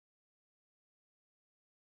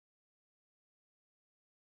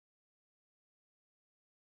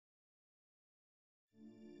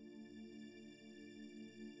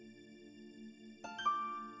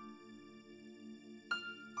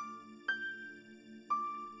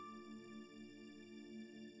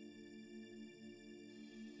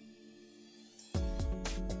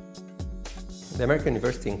The American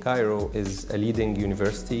University in Cairo is a leading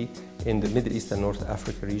university in the Middle East and North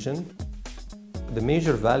Africa region. The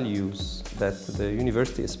major values that the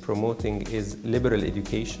university is promoting is liberal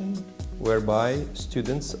education, whereby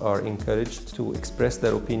students are encouraged to express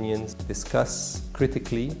their opinions, discuss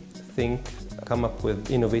critically, think, come up with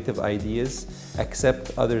innovative ideas,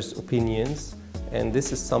 accept others' opinions, and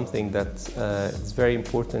this is something that is very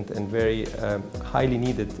important and very highly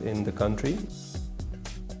needed in the country.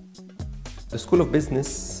 The School of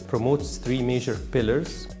Business promotes three major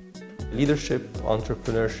pillars: leadership,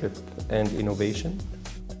 entrepreneurship, and innovation.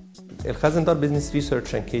 El Khazandar Business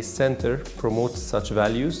Research and Case Center promotes such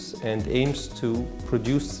values and aims to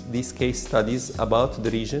produce these case studies about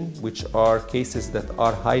the region, which are cases that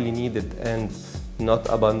are highly needed and not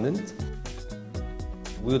abundant.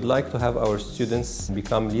 We would like to have our students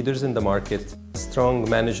become leaders in the market, strong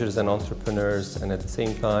managers and entrepreneurs, and at the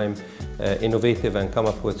same time innovative and come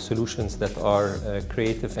up with solutions that are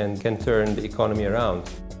creative and can turn the economy around.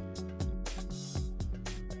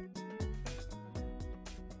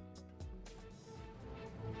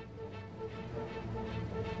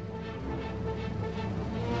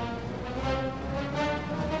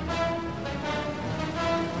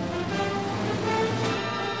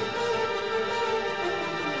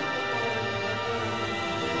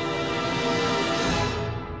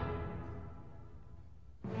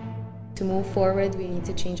 To move forward, we need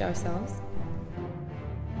to change ourselves.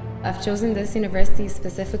 I've chosen this university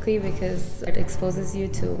specifically because it exposes you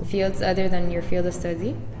to fields other than your field of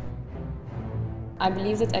study. I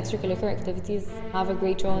believe that extracurricular activities have a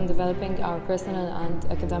great role in developing our personal and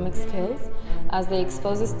academic skills, as they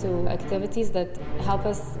expose us to activities that help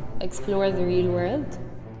us explore the real world.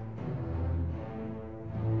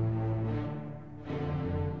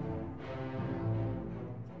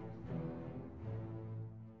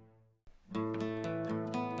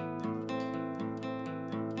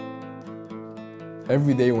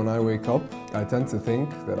 Every day when I wake up, I tend to think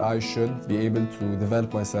that I should be able to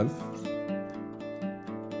develop myself.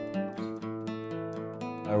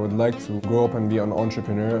 I would like to grow up and be an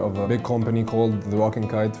entrepreneur of a big company called The Walking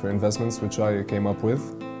Kite for Investments, which I came up with.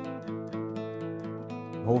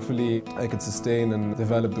 Hopefully, I could sustain and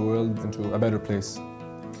develop the world into a better place.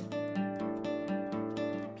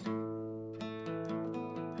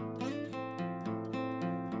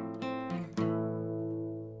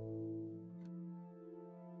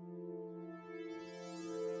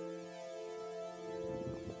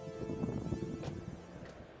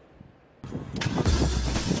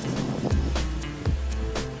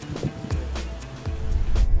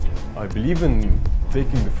 I believe in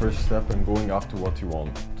taking the first step and going after what you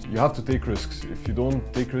want. You have to take risks. If you don't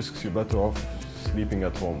take risks, you're better off sleeping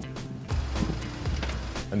at home.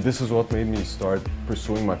 And this is what made me start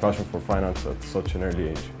pursuing my passion for finance at such an early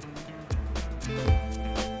age.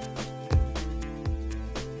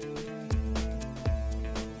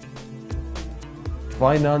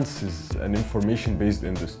 Finance is an information-based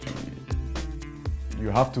industry. You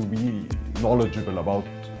have to be knowledgeable about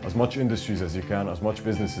as much industries as you can, as much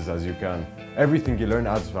businesses as you can. Everything you learn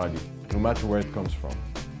adds value, no matter where it comes from.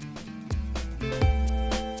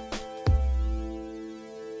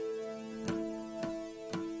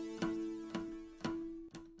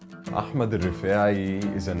 Ahmed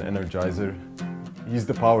Al-Rifai is an energizer. He's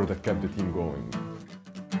the power that kept the team going.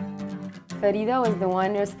 Farida was the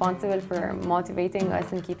one responsible for motivating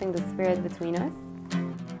us and keeping the spirit between us.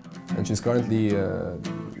 And she's currently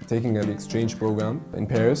taking an exchange program in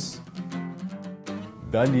Paris.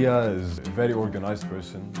 Dalia is a very organized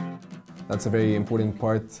person. That's a very important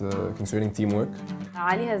part concerning teamwork.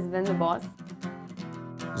 Ali has been the boss.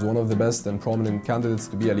 He's one of the best and prominent candidates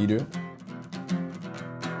to be a leader.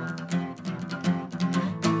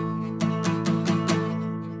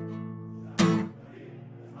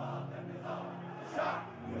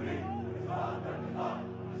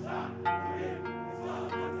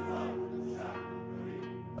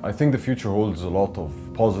 I think the future holds a lot of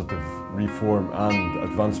positive reform and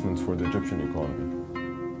advancements for the Egyptian economy.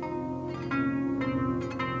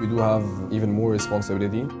 We do have even more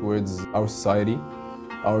responsibility towards our society,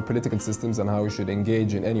 our political systems, and how we should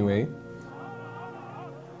engage in any way.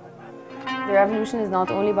 The revolution is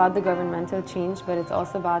not only about the governmental change, but it's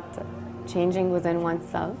also about changing within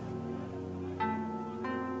oneself.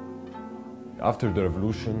 After the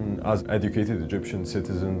revolution, as educated Egyptian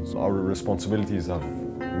citizens, our responsibilities have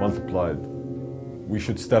multiplied. We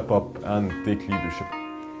should step up and take leadership.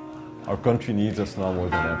 Our country needs us now more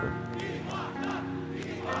than ever.